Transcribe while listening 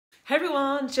Hey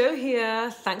everyone, Jo here.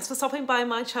 Thanks for stopping by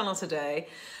my channel today.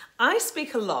 I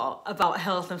speak a lot about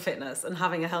health and fitness and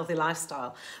having a healthy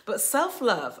lifestyle, but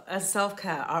self-love and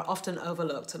self-care are often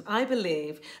overlooked, and I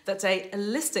believe that a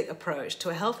holistic approach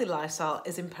to a healthy lifestyle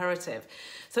is imperative.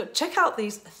 So check out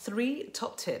these 3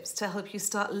 top tips to help you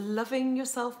start loving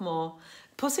yourself more,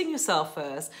 putting yourself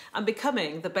first, and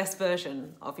becoming the best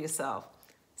version of yourself.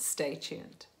 Stay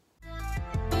tuned.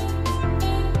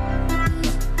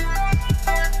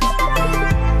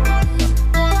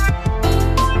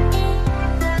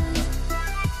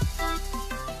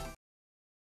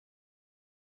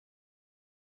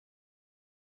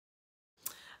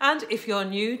 And if you're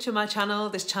new to my channel,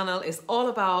 this channel is all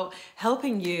about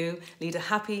helping you lead a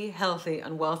happy, healthy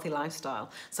and wealthy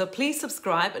lifestyle. So please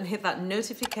subscribe and hit that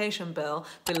notification bell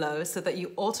below so that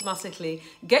you automatically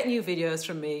get new videos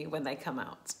from me when they come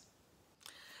out.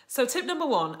 So tip number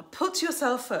 1, put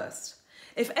yourself first.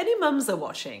 If any mums are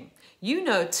watching, you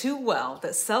know too well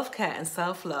that self-care and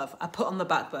self-love are put on the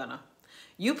back burner.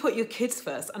 You put your kids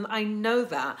first, and I know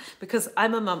that because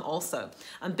I'm a mum also.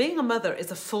 And being a mother is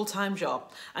a full-time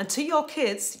job. And to your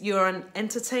kids, you're an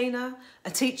entertainer, a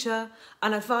teacher,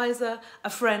 an advisor, a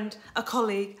friend, a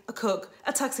colleague, a cook,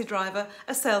 a taxi driver,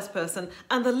 a salesperson,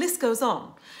 and the list goes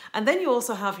on. And then you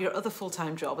also have your other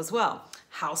full-time job as well,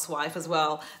 housewife as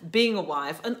well, being a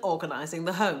wife and organising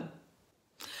the home.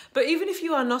 But even if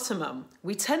you are not a mum,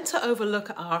 we tend to overlook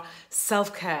our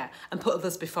self-care and put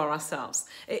others before ourselves.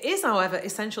 It is, however,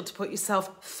 essential to put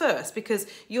yourself first because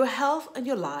your health and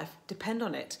your life depend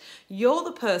on it. You're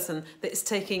the person that is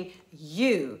taking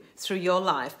you through your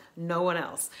life, no one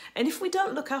else. And if we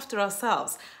don't look after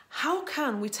ourselves, how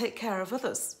can we take care of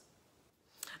others?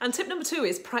 And tip number 2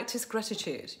 is practice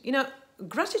gratitude. You know,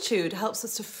 gratitude helps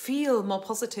us to feel more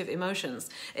positive emotions.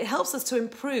 It helps us to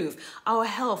improve our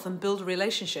health and build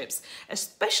relationships,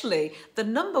 especially the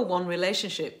number 1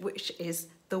 relationship, which is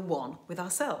the one with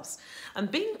ourselves. And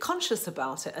being conscious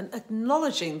about it and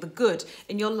acknowledging the good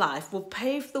in your life will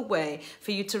pave the way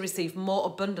for you to receive more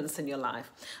abundance in your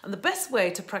life. And the best way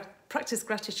to practice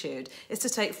gratitude is to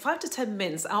take 5 to 10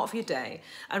 minutes out of your day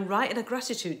and write in a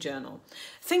gratitude journal.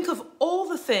 Think of all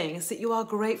the things that you are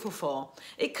grateful for.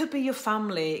 It could be your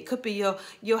family, it could be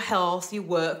your health, your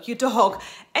work, your dog,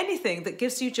 anything that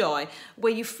gives you joy,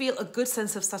 where you feel a good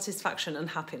sense of satisfaction and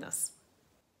happiness.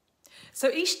 So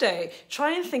each day,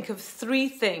 try and think of 3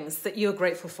 things that you're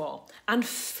grateful for and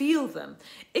feel them.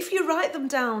 If you write them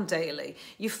down daily,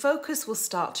 your focus will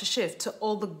start to shift to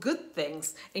all the good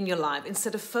things in your life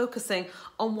instead of focusing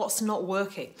on what's not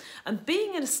working. And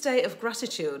being in a state of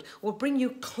gratitude will bring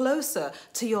you closer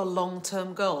to your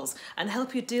long-term goals and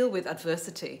help you deal with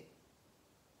adversity.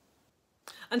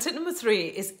 And tip number 3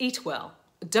 is eat well.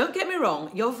 Don't get me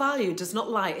wrong, your value does not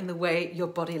lie in the way your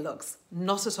body looks,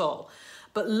 not at all.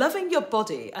 But loving your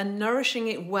body and nourishing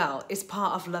it well is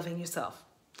part of loving yourself.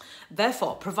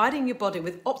 Therefore, providing your body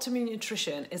with optimum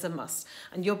nutrition is a must,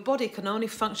 and your body can only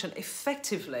function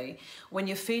effectively when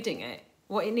you're feeding it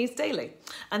what it needs daily.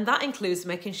 And that includes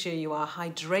making sure you are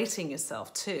hydrating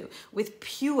yourself too, with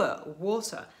pure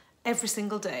water every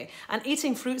single day, and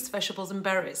eating fruits, vegetables and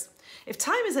berries. If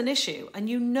time is an issue and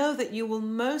you know that you will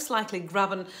most likely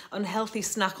grab an unhealthy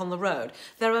snack on the road,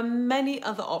 there are many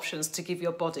other options to give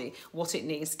your body what it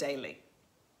needs daily.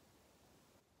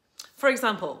 For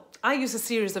example, I use a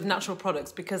series of natural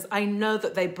products because I know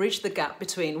that they bridge the gap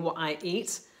between what I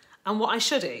eat and what I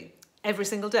should eat every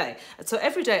single day. So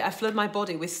every day I flood my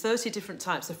body with 30 different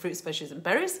types of fruits, veggies and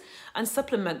berries and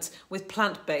supplement with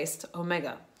plant-based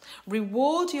omega.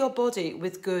 Reward your body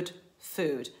with good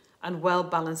food and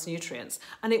well-balanced nutrients,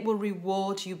 and it will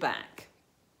reward you back.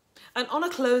 And on a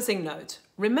closing note,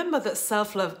 remember that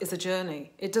self-love is a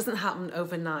journey. It doesn't happen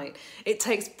overnight. It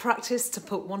takes practice to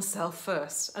put oneself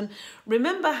first. And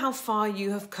remember how far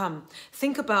you have come.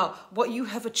 Think about what you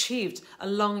have achieved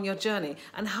along your journey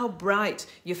and how bright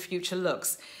your future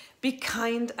looks. Be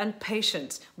kind and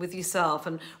patient with yourself,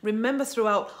 and remember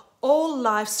throughout all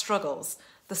life's struggles,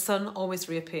 the sun always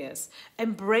reappears.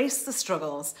 Embrace the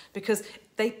struggles because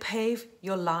they pave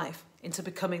your life into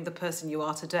becoming the person you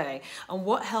are today and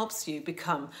what helps you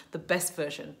become the best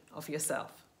version of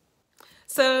yourself.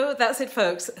 So that's it,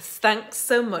 folks. Thanks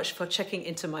so much for checking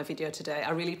into my video today.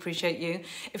 I really appreciate you.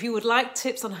 If you would like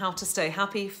tips on how to stay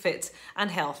happy, fit and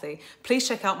healthy, please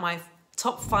check out my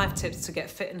top 5 tips to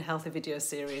get fit and healthy video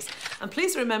series. And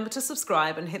please remember to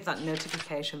subscribe and hit that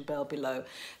notification bell below.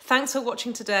 Thanks for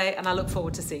watching today, and I look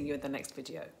forward to seeing you in the next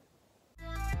video.